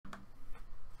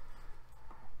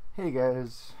Hey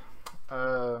guys,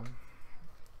 Super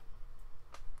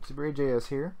A.J.S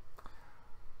here.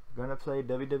 Gonna play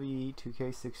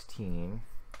WWE2K16.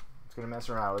 Just gonna mess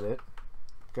around with it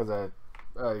because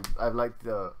I like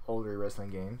the older wrestling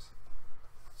games,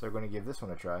 so we're gonna give this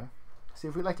one a try. See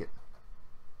if we like it.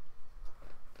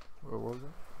 What was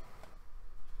it?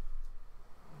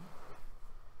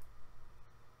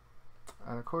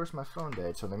 And of course my phone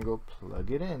died, so let me go plug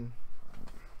it in.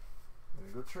 Let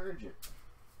me go charge it.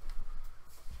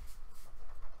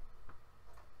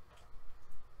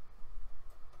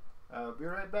 I'll be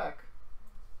right back.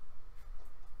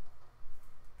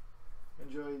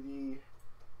 Enjoy the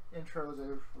intros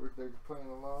as they're playing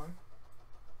along.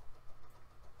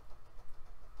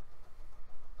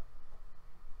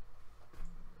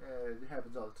 It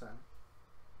happens all the time.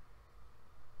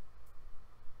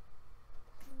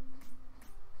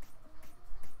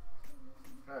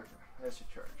 Okay, that should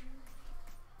charge.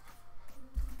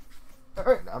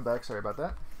 Alright, I'm back. Sorry about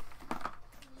that.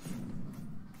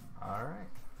 Alright,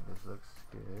 this looks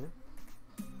good.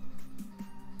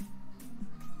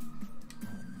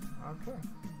 Okay,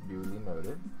 duly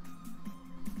noted.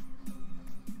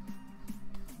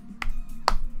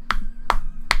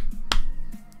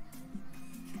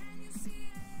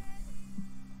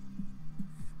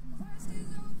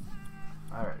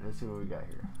 Alright, let's see what we got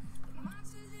here.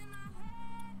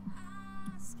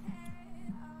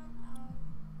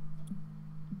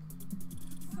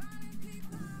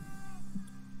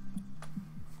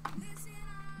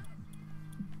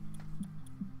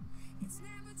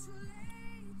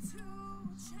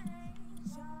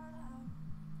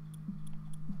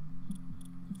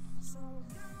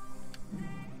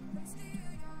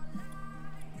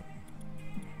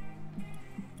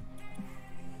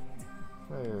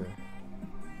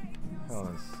 Hell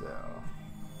in cell.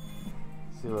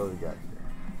 See what we got here.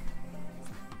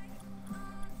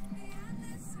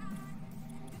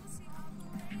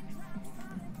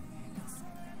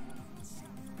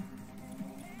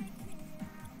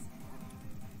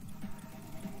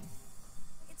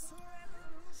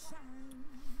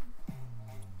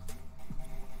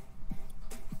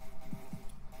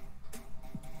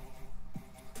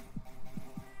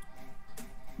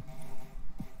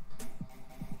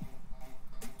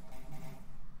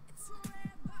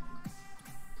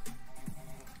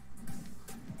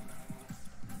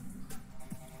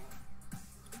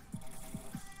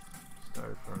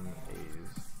 Start from the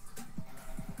A's.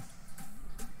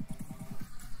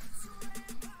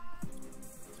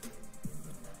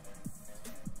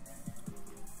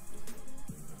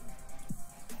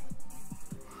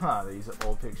 Huh, they use an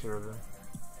old picture of him.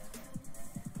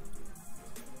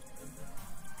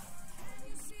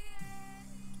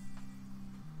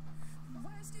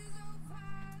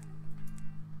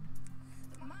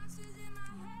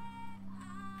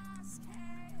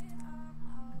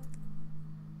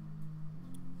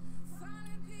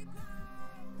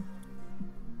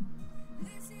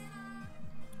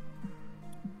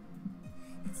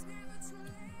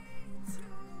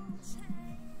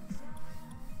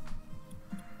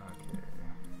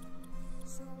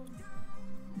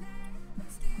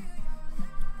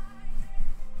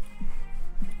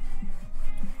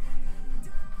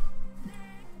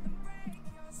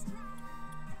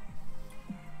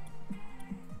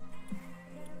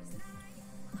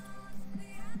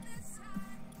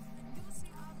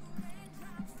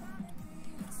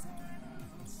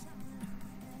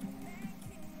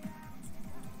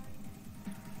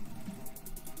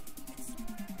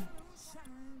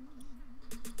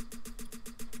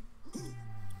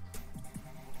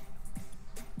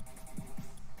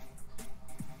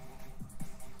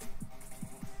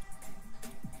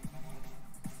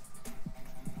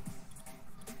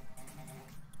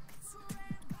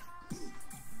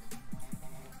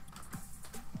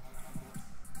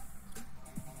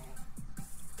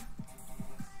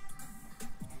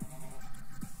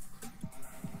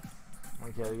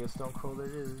 Okay, I guess Stone Cold it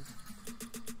is.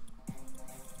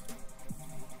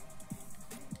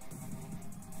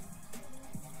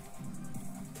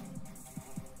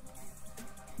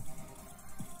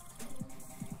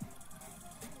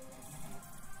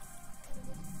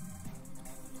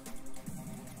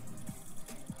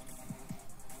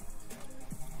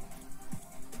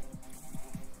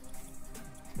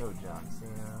 Let's go John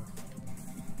Cena.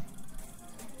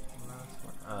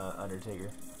 Undertaker.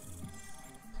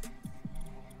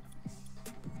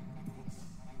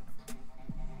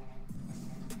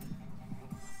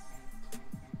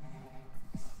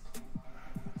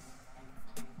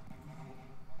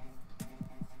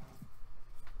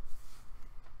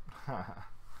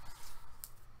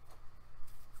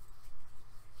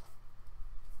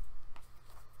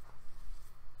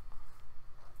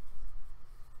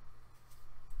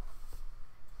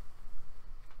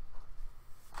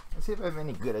 Let's see if I'm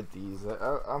any good at these.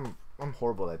 I'm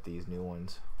horrible at these new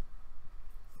ones.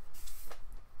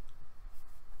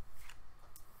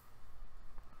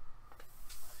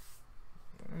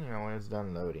 You know, when it's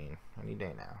done loading any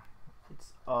day now.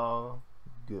 It's all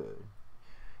good.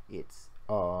 It's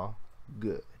all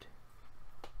good.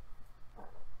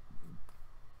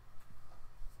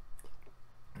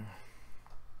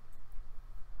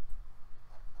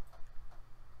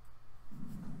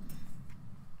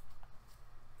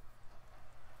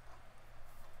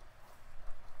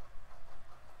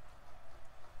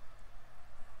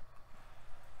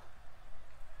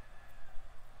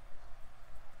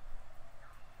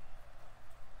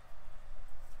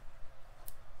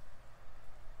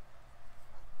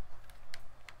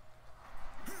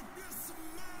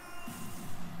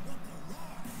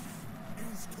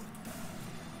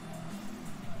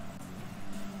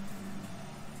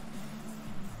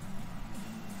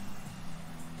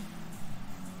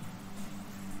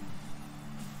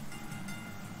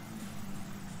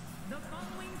 The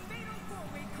following fatal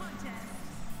four-way contest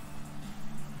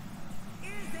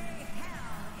is a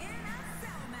Hell in a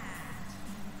Cell match.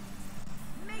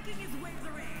 Making his way to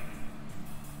the ring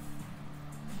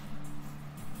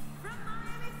from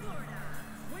Miami, Florida,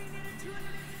 weighing in at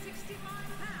 265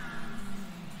 pounds,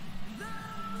 The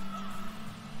Rock.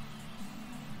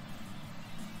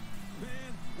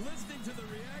 Man, listening to the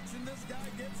reaction this guy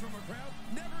gets from a crowd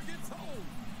never gets old.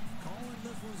 Calling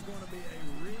this one's going to be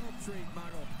a real treat,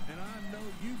 Michael, and I know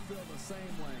you feel the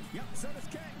same way. Yep, so does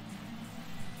King.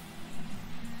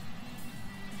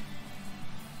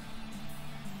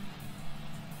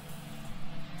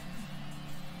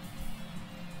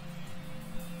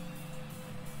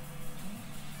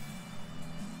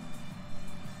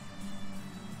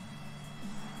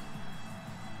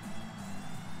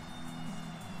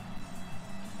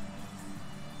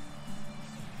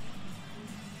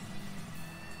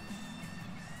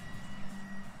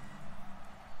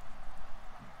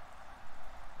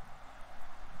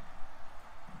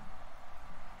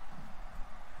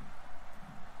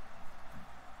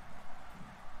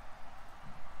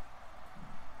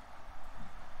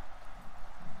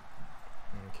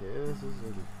 Okay, this is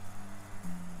a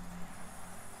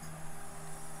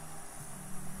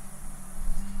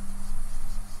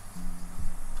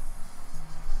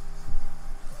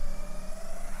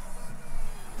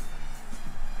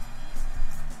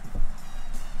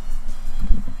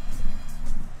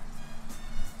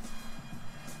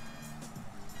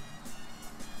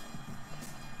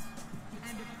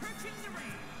And approaching the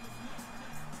ring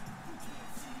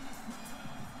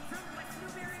from West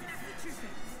Newbury,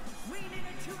 Massachusetts, weighing in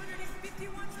at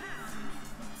 251 pounds,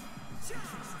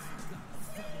 John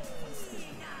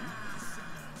Cena.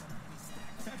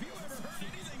 Have you ever heard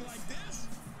anything like this?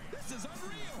 This is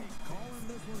unreal. Calling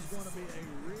this one's going to be a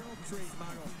real treat,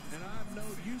 Michael, and I know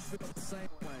you feel the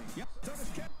same way. Yep, so does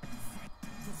King.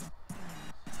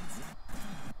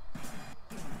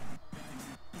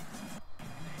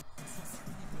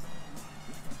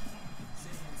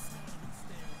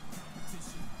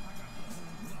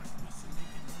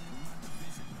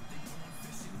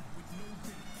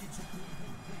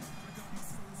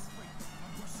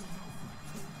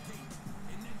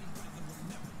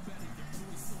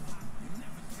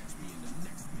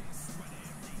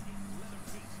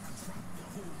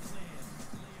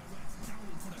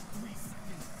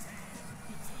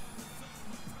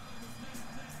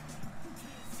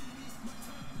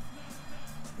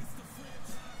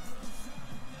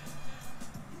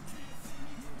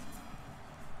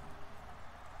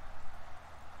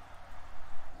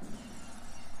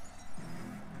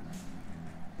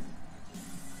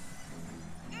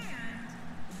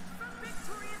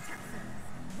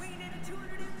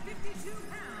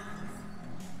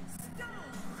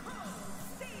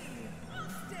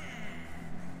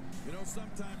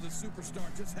 Sometimes a superstar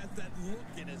just has that look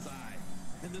in his eye,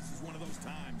 and this is one of those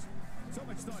times. So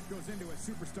much thought goes into a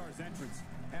superstar's entrance,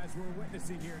 as we're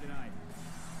witnessing here tonight.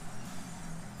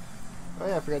 Oh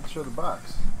yeah, I forgot to show the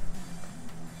box.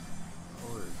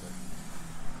 Oh, where is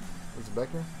it? Is it back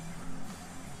here?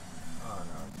 Oh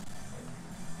no.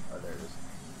 Oh, there it is.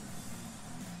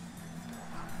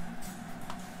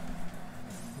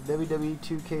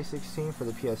 WWE2K16 for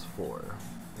the PS4.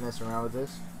 Messing around with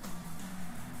this.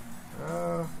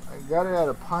 I got it at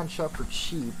a pawn shop for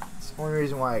cheap. It's the only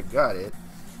reason why I got it.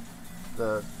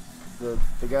 The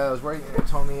guy I was working with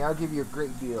told me, I'll give you a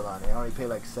great deal on it. I only paid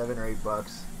like $7 or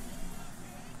 $8.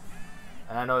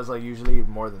 And I know it's like usually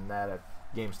more than that at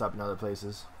GameStop and other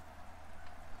places.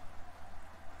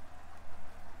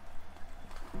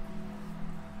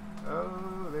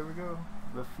 Oh, there we go.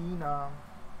 The Phenom.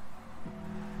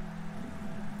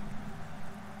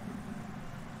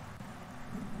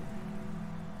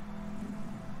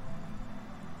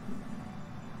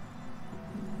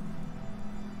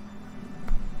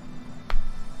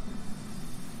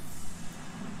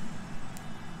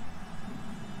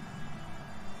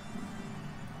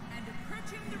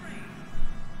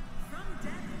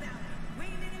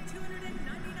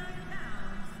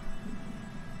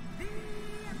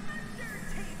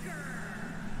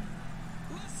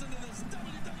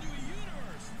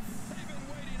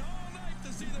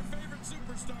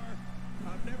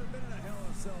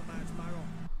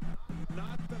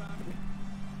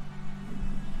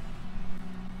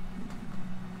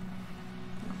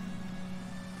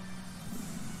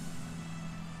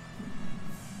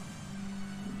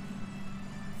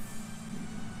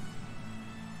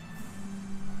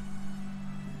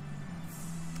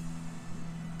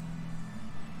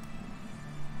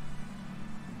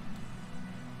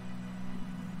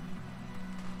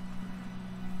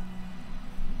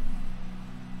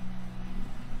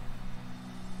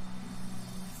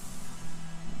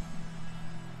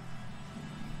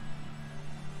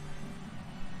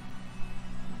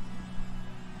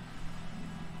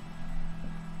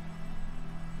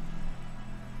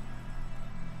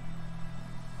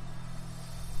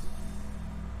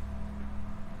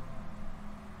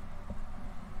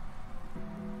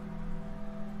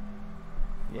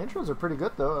 intros are pretty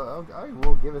good though. I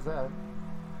will give it that.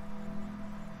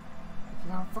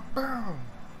 Yeah, fuck boom.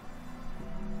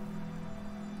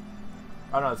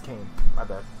 Oh no, it's Kane. My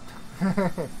bad.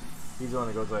 He's the one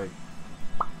that goes like.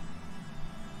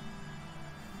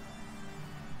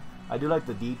 I do like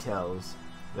the details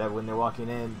that when they're walking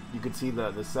in, you could see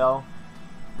the cell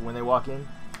when they walk in.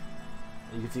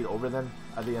 You can see it over them.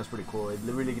 I think that's pretty cool. It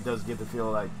really does give the feel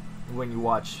like when you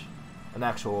watch an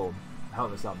actual Hell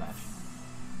in a Cell match.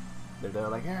 They're there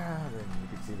like, yeah, and then you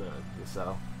can see the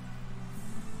cell.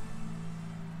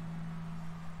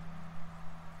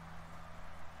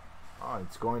 Oh,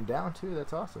 it's going down too.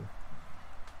 That's awesome.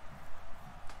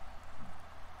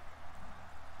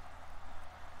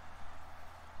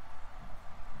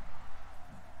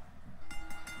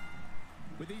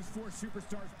 With these four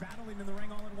superstars battling in the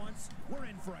ring all at once, we're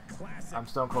in for a classic. I'm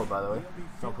Stone Cold, by the way.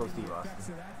 Stone Cold Steve Austin. Of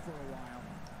that for a while.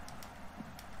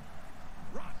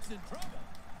 Rock's in trouble.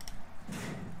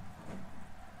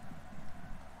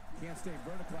 Can't stay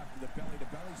vertical after the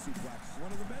belly-to-belly suplex.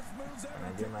 One of the best moves ever.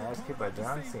 And I get my ass kicked by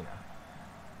John Cena.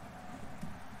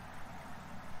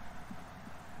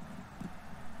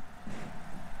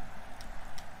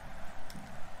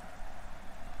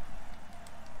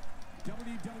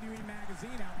 WWE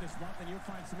Magazine out this month, and you'll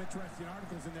find some interesting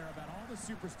articles in there about all the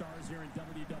superstars here in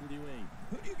WWE.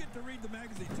 Who do you get to read the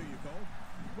magazine to, you Cole?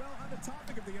 Well, on the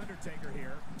topic of The Undertaker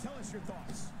here, tell us your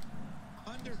thoughts.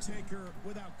 Undertaker,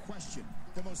 without question,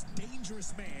 the most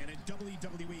dangerous man in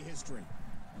WWE history.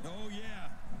 Oh, yeah.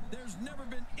 There's never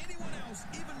been anyone else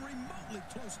even remotely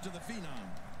close to the Phenom.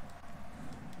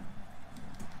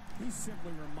 He's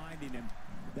simply reminding him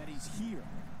that he's here.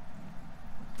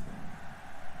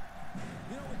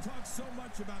 You know, we talk so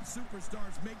much about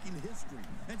superstars making history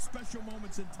and special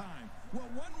moments in time. Well,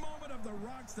 one moment of The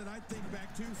Rock's that I think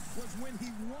back to was when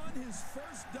he won his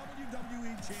first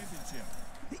WWE Championship.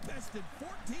 He bested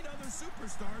 14 other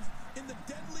superstars in the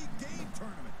Deadly Game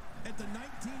Tournament at the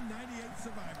 1998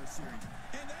 Survivor Series.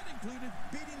 And that included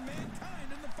beating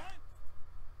Mankind in the final.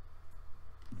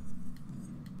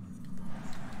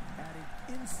 Adding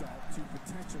insult to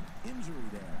potential injury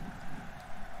there.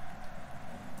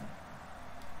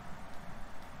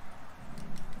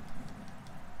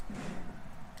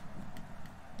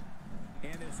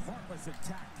 And his heartless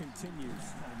attack continues.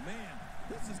 Oh, man,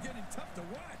 this is getting tough to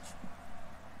watch.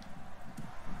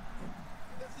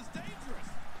 This is dangerous.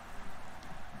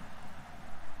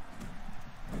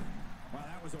 Wow,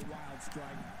 that was a wild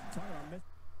strike. Talk about miss.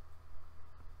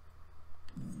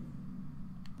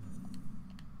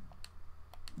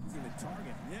 Missing the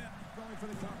target. Yeah, Going for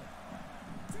the cover.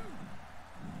 2,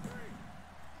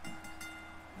 3.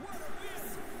 What a win.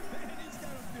 Man, he's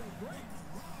got to feel great.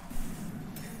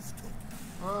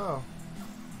 Oh.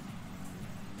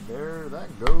 There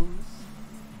that goes.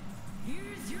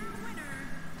 Here's your winner,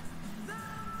 The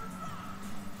Rock.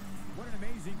 What an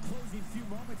amazing closing few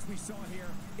moments we saw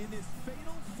here in this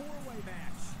fatal four-way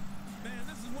match. Man,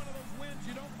 this is one of those wins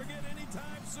you don't forget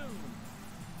anytime soon.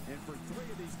 And for three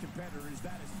of these competitors,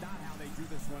 that is not how they drew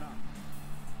this one up.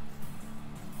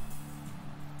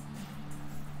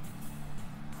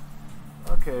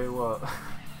 Okay, well,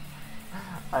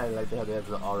 I like to have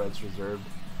the all rights reserved.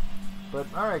 But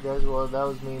alright guys, well that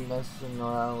was me messing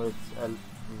around with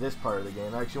this part of the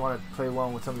game. I actually want to play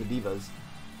one with some of the divas,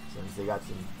 since they got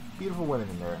some beautiful women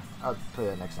in there. I'll play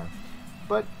that next time.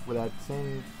 But without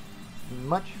saying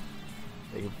much,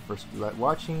 thank you for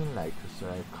watching, like,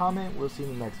 subscribe, comment. We'll see you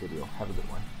in the next video. Have a good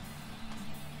one.